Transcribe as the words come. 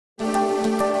Good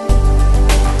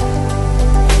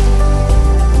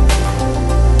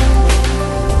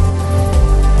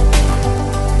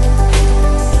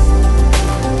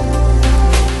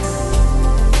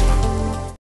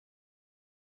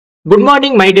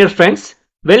morning, my dear friends.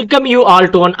 Welcome you all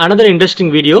to another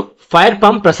interesting video, fire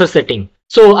pump pressure setting.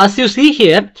 So as you see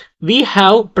here, we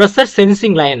have pressure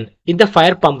sensing line in the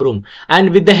fire pump room, and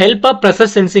with the help of pressure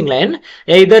sensing line,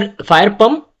 either fire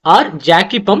pump or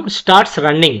jockey pump starts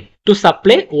running to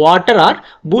supply water or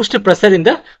boost pressure in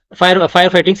the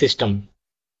firefighting system.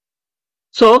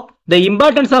 So the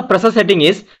importance of pressure setting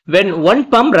is when one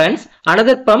pump runs,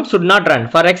 another pump should not run.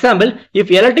 For example,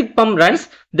 if electric pump runs,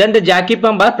 then the jockey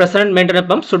pump or pressure and maintenance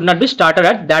pump should not be started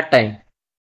at that time.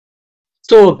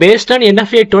 So based on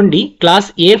NFPA 20 class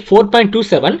A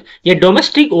 4.27, a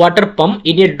domestic water pump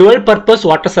in a dual purpose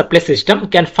water supply system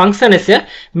can function as a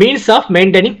means of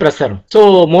maintaining pressure.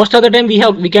 So most of the time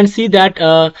we can see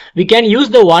that we can use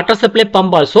the water supply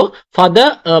pump also for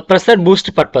the pressure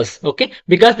boost purpose, okay,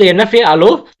 because the NFPA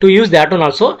allow to use that one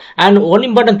also. And one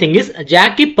important thing is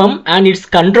jockey pump and its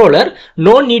controller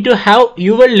no need to have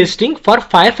UL listing for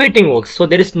firefighting works. So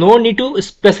there is no need to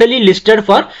specially listed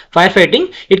for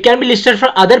firefighting. It can be listed for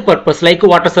other purpose like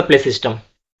water supply system.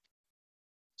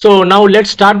 So now let's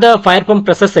start the fire pump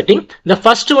pressure setting. The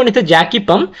first one is the jockey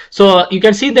pump. So you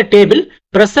can see the table,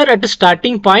 pressure at the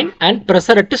starting point and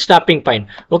pressure at the stopping point.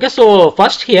 Okay, so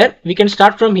first here we can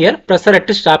start from here, pressure at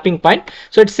the stopping point.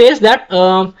 So it says that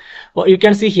you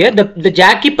can see here the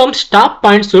jockey pump stop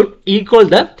point should equal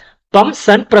the pump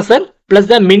sun pressure plus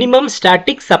the minimum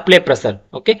static supply pressure.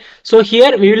 Okay, so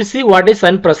here we will see what is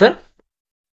sun pressure.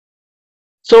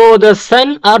 So the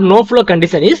sun or no flow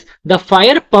condition is the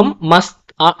fire pump must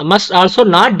also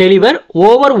not deliver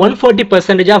over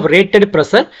 140% of rated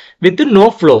pressure with no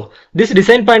flow. This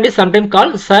design point is sometimes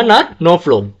called sun or no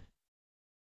flow.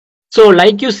 So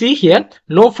like you see here,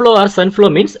 no flow or sun flow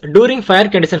means during fire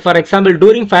condition. For example,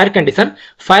 during fire condition,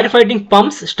 firefighting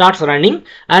pumps starts running,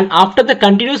 and after the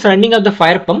continuous running of the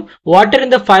fire pump, water in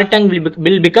the fire tank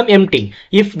will become empty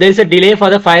if there is a delay for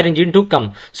the fire engine to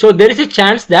come. So there is a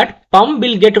chance that pump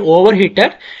will get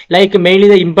overheated, like mainly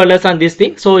the impellers and this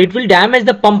thing. So it will damage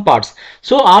the pump parts.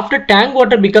 So after tank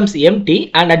water becomes empty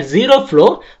and at zero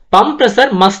flow, pump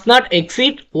pressure must not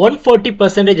exceed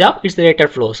 140% of its rated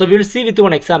flow. So we will see with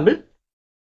one example.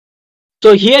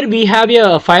 So here we have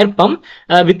a fire pump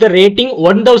with the rating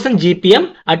 1000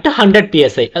 GPM at 100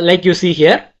 PSI, like you see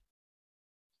here.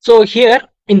 So here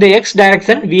in the X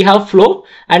direction we have flow,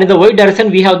 and in the Y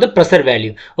direction we have the pressure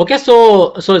value. Okay,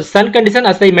 so sun condition,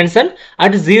 as I mentioned,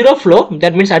 at zero flow,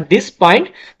 that means at this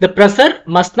point the pressure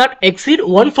must not exceed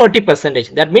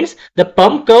 140%. That means the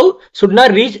pump curve should not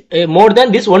reach more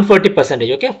than this 140%.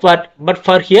 Okay, but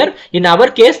for here in our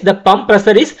case the pump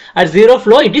pressure is at zero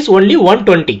flow, it is only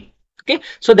 120. Okay,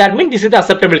 so that means this is the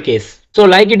acceptable case. So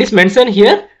like it is mentioned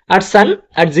here, at sun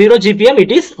at 0 GPM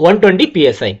it is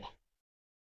 120 PSI.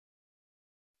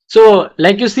 So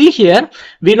like you see here,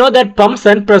 we know that pump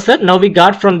sun pressure now we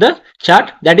got from the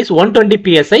chart, that is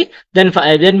 120 PSI.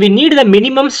 Then we need the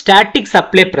minimum static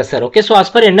supply pressure. Okay, so as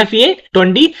per NFPA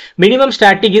 20, minimum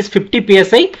static is 50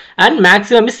 PSI and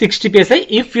maximum is 60 PSI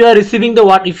if you are receiving the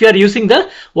water, if you are using the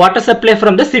water supply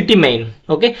from the city main.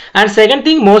 Okay, and second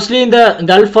thing, mostly in the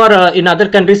Gulf or in other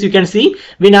countries, you can see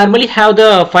we normally have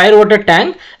the fire water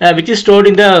tank which is stored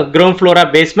in the ground floor or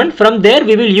basement. From there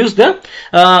we will use the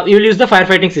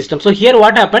firefighting system. So here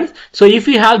what happens, so if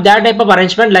you have that type of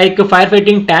arrangement like a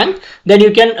firefighting tank, then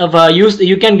you can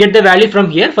you can get the value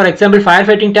from here. For example,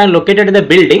 firefighting tank located in the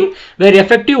building where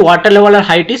effective water level or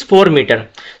height is 4 meter.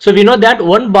 So we know that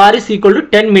 1 bar is equal to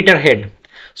 10 meter head.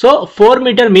 So 4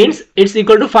 meter means it's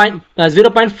equal to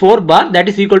 0.4 bar, that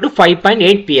is equal to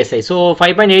 5.8 PSI. So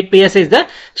 5.8 PSI is the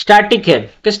static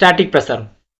head, the static pressure.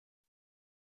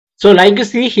 So like you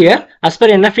see here, as per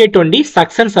NFPA 20,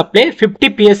 suction supply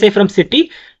 50 PSI from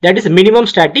city, that is minimum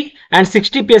static, and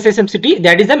 60 PSI from city,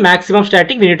 that is the maximum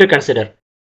static we need to consider.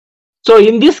 So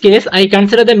in this case, I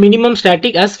consider the minimum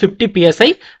static as 50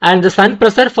 PSI, and the sun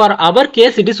pressure for our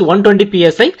case it is 120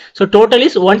 PSI. So total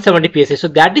is 170 PSI. So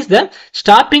that is the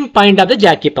stopping point of the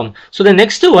jockey pump. So the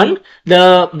next one,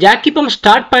 the jockey pump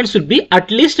start point should be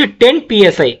at least 10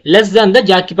 PSI less than the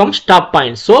jockey pump stop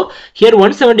point. So here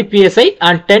 170 PSI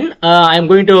and 10 I am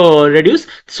going to reduce.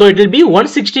 So it will be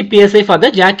 160 PSI for the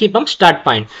jockey pump start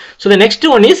point. So the next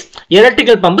one is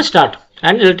electrical pump start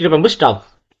and electrical pump stop.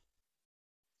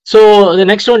 So the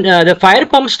next one, the fire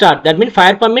pump start. That means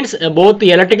fire pump means both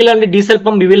the electrical and the diesel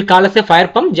pump we will call as a fire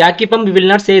pump. Jockey pump we will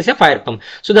not say as a fire pump.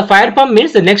 So the fire pump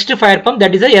means the next fire pump,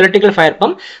 that is the electrical fire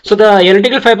pump. So the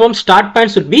electrical fire pump start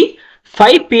point should be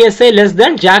 5 psi less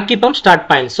than jockey pump start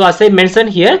point. So as I mentioned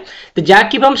here, the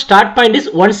jockey pump start point is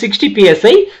 160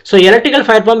 psi. So electrical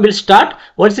fire pump will start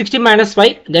 160 minus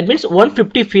 5, that means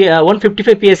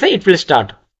 155 psi it will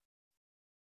start.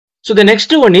 So the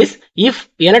next one is, if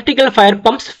electrical fire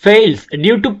pumps fails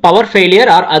due to power failure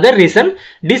or other reason,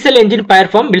 diesel engine fire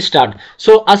pump will start.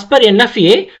 So as per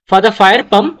NFPA, for the fire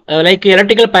pump like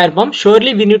electrical fire pump,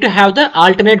 surely we need to have the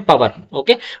alternate power.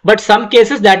 Okay, but some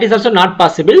cases that is also not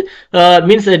possible,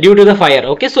 means due to the fire.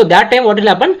 Okay, so that time what will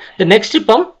happen? The next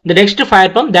fire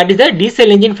pump, that is the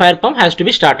diesel engine fire pump, has to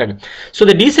be started. So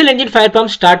the diesel engine fire pump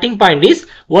starting point is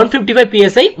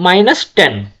 155 psi minus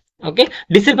 10. Okay,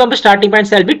 diesel pump starting point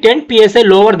shall be 10 psi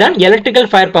lower than electrical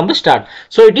fire pump start.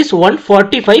 So it is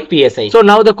 145 psi. So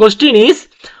now the question is,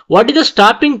 what is the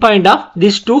stopping point of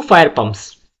these two fire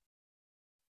pumps?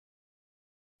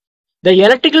 The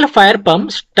electrical fire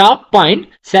pump stop point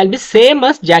shall be same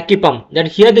as jockey pump. That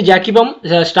here the jockey pump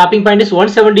stopping point is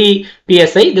 170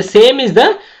 psi. The same is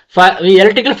the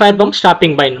electrical fire pump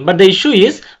stopping point. But the issue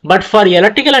is, but for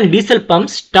electrical and diesel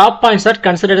pumps, stop points are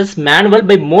considered as manual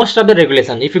by most of the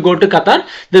regulation. If you go to Qatar,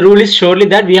 the rule is surely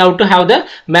that we have to have the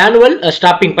manual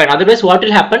stopping point. Otherwise, what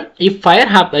will happen? If fire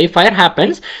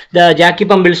happens, the jockey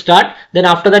pump will start. Then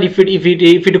after that, if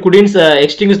it couldn't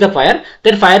extinguish the fire,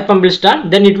 then fire pump will start.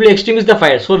 Then it will extinguish the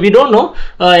fire. So we don't know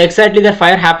exactly that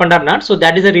fire happened or not. So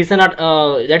that is the reason.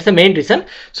 That's the main reason.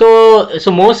 So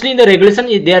mostly in the regulation,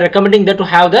 they are recommending that to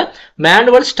have the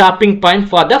manual stopping point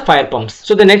for the fire pumps.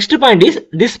 So the next point is,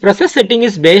 this process setting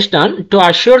is based on to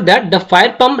assure that the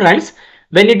fire pump runs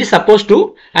when it is supposed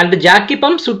to, and the jockey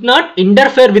pump should not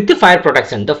interfere with the fire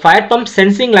protection. The fire pump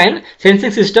sensing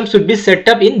system should be set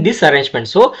up in this arrangement.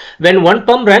 So when one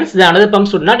pump runs, the another pump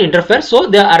should not interfere. So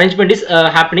the arrangement is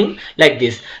happening like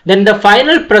this. Then the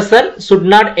final pressure should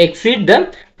not exceed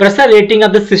the pressure rating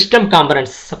of the system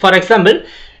components. For example,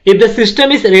 if the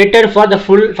system is rated for the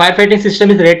full firefighting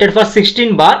system is rated for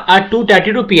 16 bar or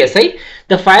 232 psi,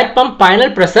 the fire pump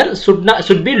final pressure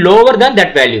should be lower than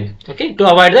that value. Okay, to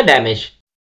avoid the damage.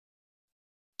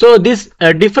 So this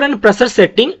different pressure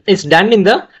setting is done in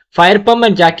the fire pump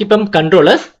and jockey pump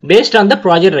controllers based on the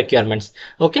project requirements.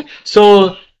 Okay,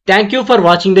 so thank you for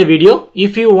watching the video.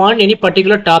 If you want any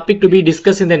particular topic to be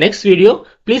discussed in the next video,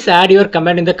 please add your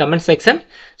comment in the comment section.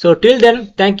 So till then,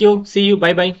 thank you. See you.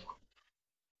 Bye bye.